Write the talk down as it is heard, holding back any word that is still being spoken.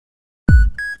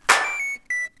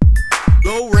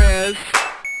low res,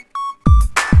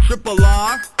 triple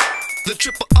R, the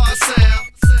triple R sound.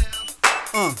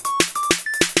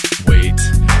 Wait,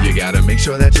 you gotta make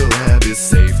sure that your lab is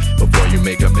safe before you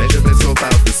make a measurement, scope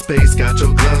out the space. Got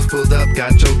your gloves pulled up,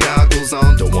 got your goggles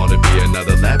on. Don't wanna be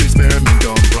another lab experiment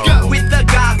gone wrong. Go with the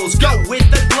goggles, go with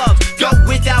the gloves, go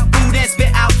without food and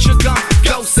spit out your gum.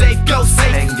 Go safe,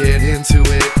 and get into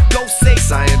it. Go safe.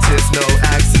 Scientists, no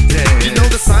accident. You know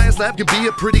the science lab can be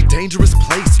a pretty dangerous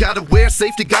place. Gotta wear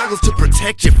safety goggles to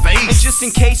protect your face. And just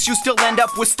in case you still end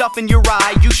up with stuff in your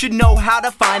eye, you should know how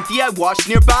to find the eye wash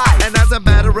nearby. And as a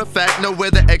matter of fact, know where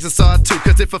the exits are too.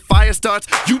 Cause if a fire starts,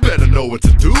 you better know what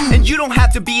to do. And you don't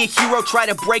have to be a hero, try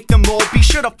to break the mold. Be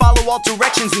sure to follow all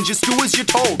directions and just do as you're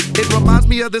told. It reminds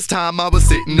me of this time I was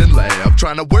sitting in lab,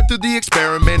 trying to work through the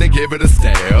experiment and give it a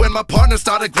stab. When my partner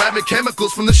started grabbing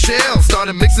chemicals from the shell,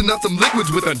 started mixing up some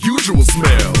liquids with unusual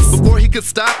smells. Before he could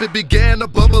stop, it began to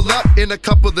bubble up. In a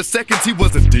couple of seconds, he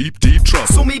was in deep, deep trouble.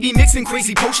 So maybe mixing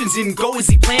crazy potions didn't go as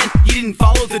he planned. He didn't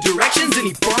follow the directions and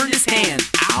he burned his hand.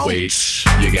 Ow. Wait,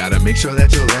 you gotta make sure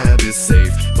that your lab is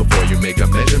safe before you make a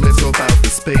measurement, scope out the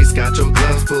space. Got your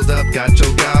gloves pulled up, got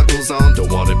your goggles on.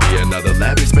 Don't wanna be another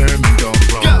lab experiment gone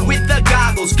wrong. Go with the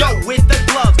goggles, go with the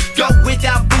gloves, go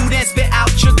without food and spit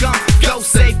out your gum. Go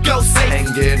safe,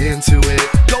 and get into it.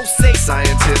 Go safe.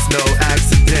 Scientists, no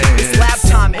accident. It's lab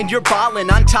time and you're balling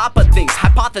on top of things.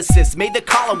 Hypothesis made the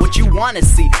column what you wanna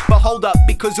see. But hold up,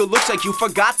 because it looks like you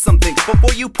forgot something.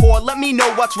 Before you pour, let me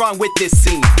know what's wrong with this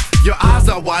scene. Your eyes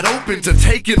are wide open to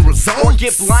taking results. Or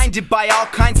get blinded by all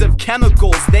kinds of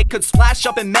chemicals. They could splash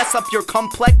up and mess up your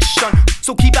complexion.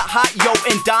 So keep it hot, yo,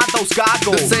 and don those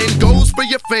goggles. The same goes for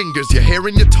your fingers, your hair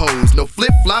and your toes. No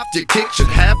flip-flop, your kick should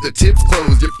have the tips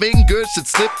closed. Your fingers should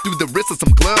slip through the wrist of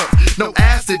some gloves. No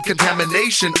acid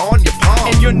contamination on your palm.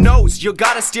 And your nose, you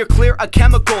gotta steer clear of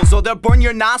chemicals or they'll burn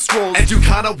your nostrils. And you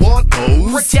kinda want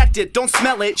those. Protect it, don't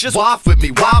smell it, just waft with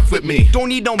me, waft with me. Don't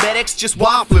need no medics, just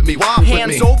waft with me, waft with me.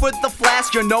 Hands over the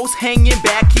flask, your nose hanging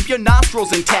back, keep your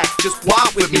nostrils intact, just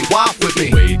waft with me, waft with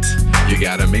me. Wait, you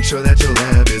gotta make sure that your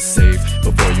lab is safe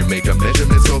before you make a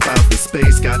measurement, scope out the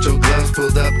space. Got your gloves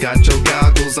pulled up, got your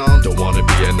goggles on. Don't wanna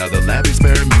be another lab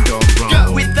experiment gone wrong.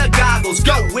 Go with the goggles,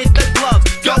 go with the gloves,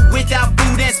 go without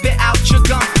food and spit out your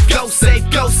gum. Go safe,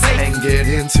 and get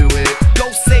into it.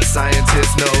 Go safe.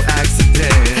 Scientists, no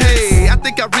accident. Hey, I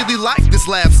think I really like this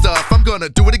lab stuff. I'm gonna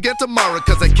do it again tomorrow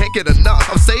cause I can't get enough.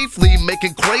 I'm safely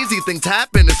making crazy things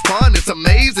happen. It's fun, it's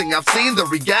amazing. I've seen the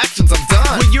reactions, I'm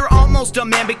done. Well, you're almost done,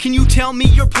 man, but can you tell me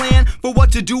your plan for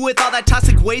what to do with all that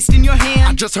toxic waste in your hand?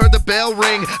 I just heard the bell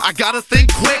ring, I gotta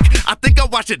think quick. I think I'll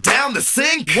wash it down the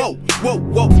sink. Whoa,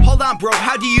 hold on, bro,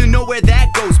 how do you know where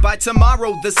that goes? By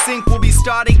tomorrow, the sink will be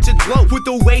starting to glow. Put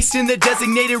the waste in the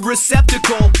designated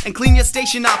receptacle and clean your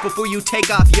station off before you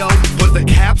take off, yo. Put the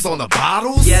caps on the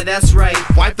bottles? Yeah, that's right.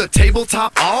 Wipe the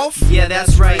tabletop off? Yeah,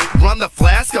 that's right. Run the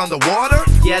flask on the water?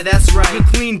 Yeah, that's right. You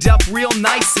cleaned up real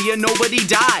nice so you nobody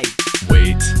died.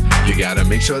 Wait, you gotta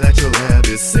make sure that your lab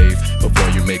is safe before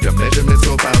you make a measurement,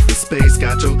 scope out the space.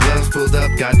 Got your gloves pulled up,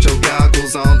 got your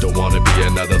goggles on. Don't wanna be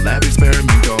another lab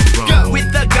experiment gone wrong. Go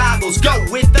with the goggles, go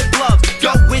with the gloves,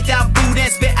 go without food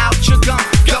and spit out your gum.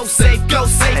 Go safe,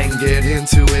 and get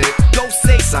into it. Go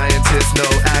safe. Scientists, no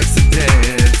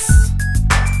accidents.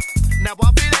 Now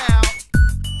walk it out.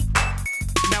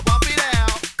 Now walk it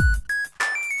out.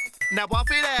 Now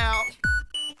walk it out.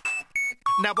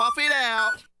 Now walk it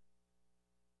out.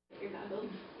 Your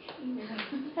goggles.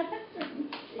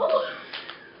 Oh.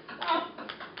 I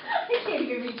can't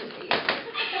even reach your face.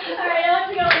 Alright, I have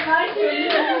to go with my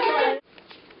turn.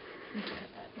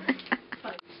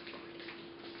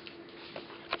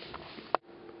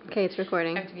 Okay, it's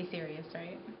recording. I have to be serious,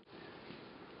 right?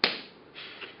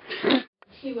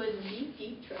 He was in deep,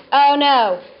 deep trouble. Oh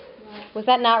no! What? Was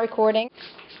that not recording?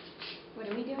 What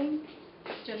are we doing?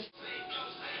 Just...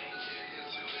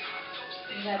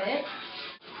 Is that it?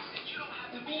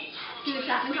 Do the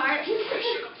shopping cart?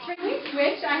 Can we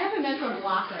switch? I have a mental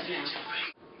block right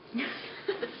now.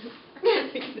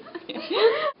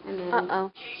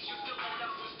 Uh-oh.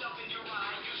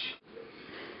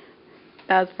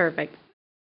 That was perfect.